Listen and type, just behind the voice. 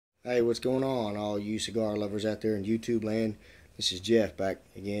Hey, what's going on, all you cigar lovers out there in YouTube land? This is Jeff back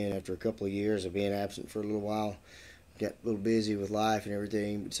again after a couple of years of being absent for a little while. Got a little busy with life and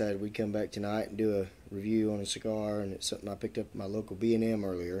everything, but decided we'd come back tonight and do a review on a cigar, and it's something I picked up at my local B&M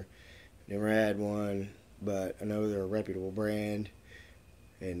earlier. Never had one, but I know they're a reputable brand,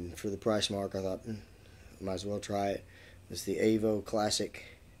 and for the price mark, I thought, might as well try it. It's the Avo Classic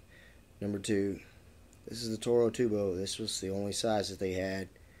No. 2. This is the Toro tubo. This was the only size that they had,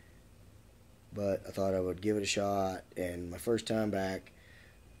 but I thought I would give it a shot. And my first time back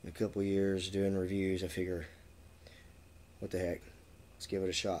in a couple years doing reviews, I figure, what the heck, let's give it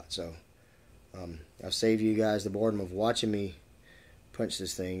a shot. So I've saved you guys the boredom of watching me punch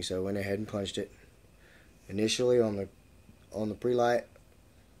this thing, so I went ahead and punched it. Initially on the pre-light,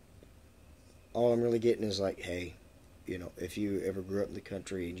 all I'm really getting is like, hey, if you ever grew up in the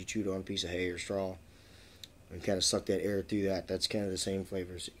country and you chewed on a piece of hay or straw and kind of sucked that air through that, that's kind of the same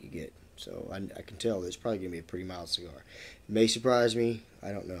flavors that you get. So I can tell that it's probably going to be a pretty mild cigar. It may surprise me,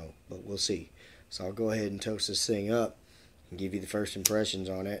 I don't know, but we'll see. So I'll go ahead and toast this thing up and give you the first impressions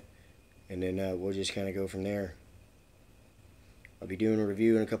on it, and then we'll just kind of go from there. I'll be doing a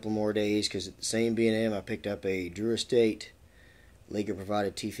review in a couple more days, because at the same B&M I picked up a Drew Estate Lager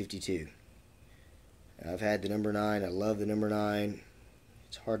provided T52. I've had the number 9. I love the number 9.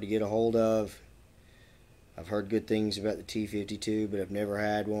 It's hard to get a hold of. I've heard good things about the T52, but I've never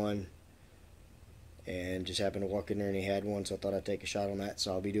had one. And just happened to walk in there and he had one, so I thought I'd take a shot on that.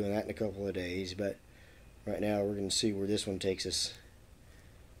 So I'll be doing that in a couple of days. But right now we're going to see where this one takes us.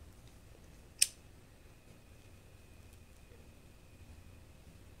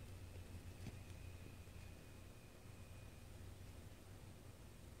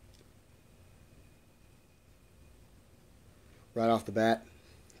 Right off the bat,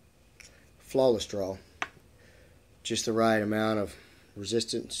 flawless draw. Just the right amount of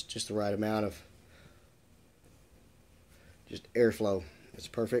resistance, just the right amount of just airflow. It's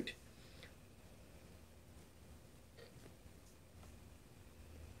perfect.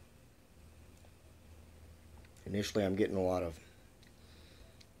 Initially I'm getting a lot of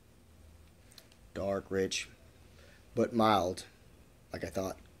dark, rich, but mild, like I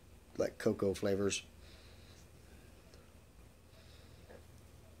thought, like cocoa flavors.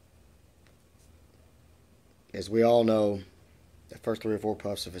 As we all know, the first 3 or 4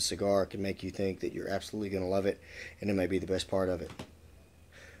 puffs of a cigar can make you think that you're absolutely going to love it, and it may be the best part of it.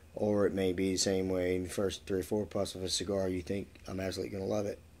 Or it may be the same way, in the first 3 or 4 puffs of a cigar, you think, I'm absolutely going to love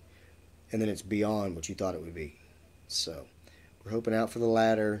it, and then it's beyond what you thought it would be. So, we're hoping out for the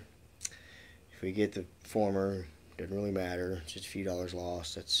latter. If we get the former, it doesn't really matter. It's just a few dollars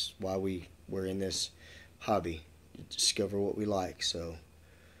lost. That's why we're in this hobby, to discover what we like. So,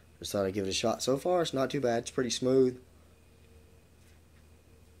 just thought I'd give it a shot. So far, it's not too bad. It's pretty smooth.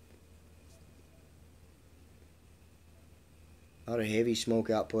 Not a heavy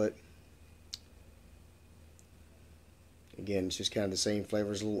smoke output. Again, it's just kind of the same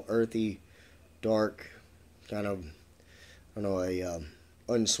flavors. A little earthy, dark, kind of, I don't know, a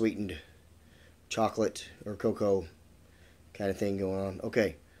unsweetened chocolate or cocoa kind of thing going on.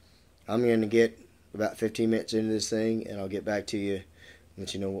 Okay, I'm going to get about 15 minutes into this thing, and I'll get back to you and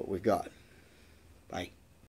let you know what we've got. Bye.